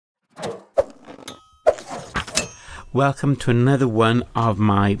Welcome to another one of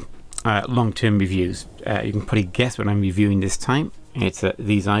my long-term reviews. You can probably guess what I'm reviewing this time. It's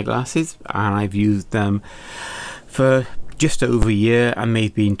these eyeglasses, and I've used them for just over a year, and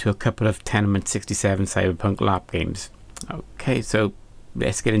they've been to a couple of Tenement 67 Cyberpunk Larp games. Okay, so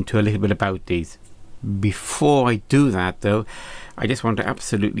let's get into a little bit about these. Before I do that though, I just want to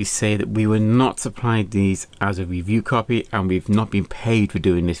absolutely say that we were not supplied these as a review copy, and we've not been paid for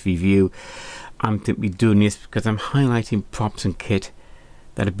doing this review. I'm simply doing this because I'm highlighting props and kit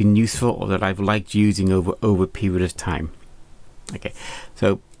that have been useful or that I've liked using over a period of time. Okay,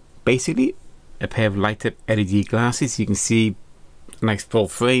 so basically a pair of light up LED glasses. You can see a nice full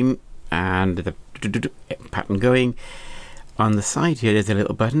frame and the pattern going. On the side here there's a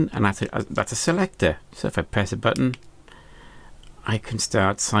little button, and that's a selector. So if I press a button, I can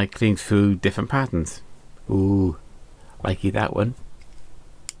start cycling through different patterns. Ooh, likey that one.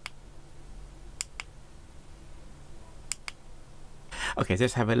 Okay, so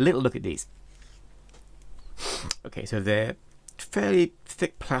let's have a little look at these. Okay, so they're fairly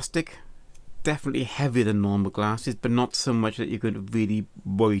thick plastic, definitely heavier than normal glasses, but not so much that you're going to really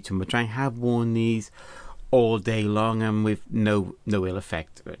worry too much. I have worn these all day long and with no ill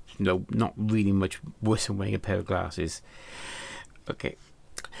effect. No, not really much worse than wearing a pair of glasses. Okay,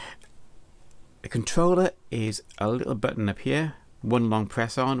 the controller is a little button up here, one long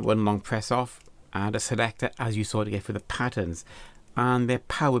press on, one long press off, and a selector as you saw to get for the patterns. And they're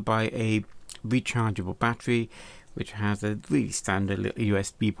powered by a rechargeable battery, which has a really standard little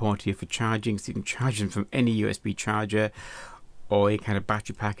USB port here for charging, so you can charge them from any USB charger or any kind of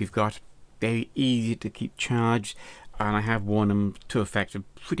battery pack you've got. Very easy to keep charged, and I have worn them to effect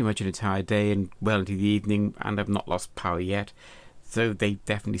pretty much an entire day and well into the evening, and I've not lost power yet, so they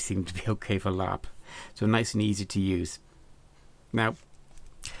definitely seem to be okay for LARP. So nice and easy to use. Now,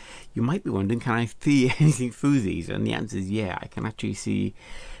 you might be wondering, can I see anything through these? And the answer is yeah, I can actually see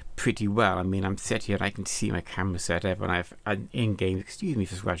pretty well. I mean, I'm set here and I can see my camera setup, and I've in-game, excuse me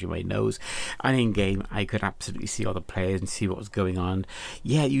for scratching my nose, and in-game I could absolutely see all the players and see what was going on.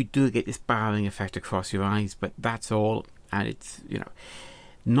 Yeah, you do get this barring effect across your eyes, but that's all, and it's, you know,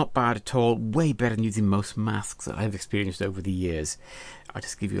 not bad at all. Way better than using most masks that I've experienced over the years. I'll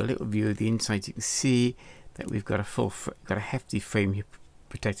just give you a little view of the inside. You can see that we've got a hefty frame here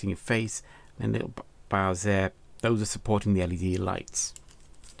protecting your face, and little bars there. Those are supporting the LED lights.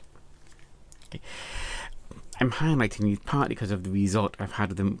 Okay. I'm highlighting these partly because of the result I've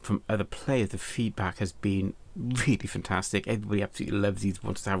had of them from other players. The feedback has been really fantastic. Everybody absolutely loves these,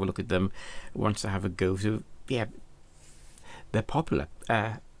 wants to have a look at them, wants to have a go. So yeah, they're popular.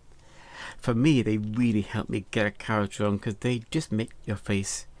 For me, they really help me get a character on, because they just make your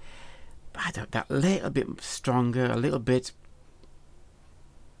face, I don't know, that little bit stronger, a little bit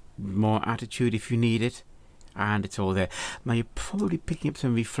more attitude if you need it, and it's all there. Now you're probably picking up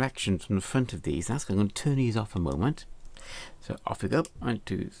some reflections from the front of these. That's going to turn these off a moment. So off we go. 1,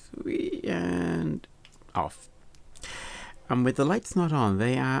 2, 3, and off. And with the lights not on,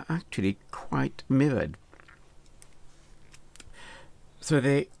 they are actually quite mirrored. So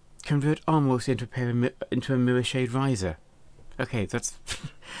they convert almost into a mirror shade visor. Okay, that's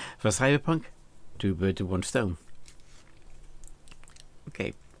for Cyberpunk, 2 birds with 1 stone.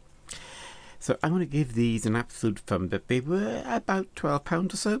 Okay. So I'm going to give these an absolute thumb up. They were about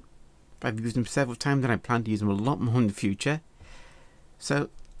 £12 or so. I've used them several times, and I plan to use them a lot more in the future. So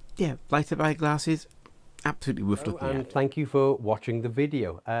yeah, light up eyeglasses, absolutely worth looking at. And thank you for watching the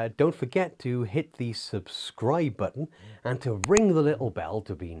video. Don't forget to hit the subscribe button and to ring the little bell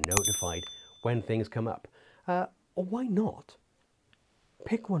to be notified when things come up. Or why not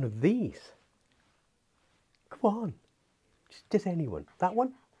pick one of these? Come on, just anyone. That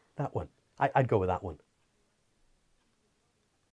one? That one. I'd go with that one.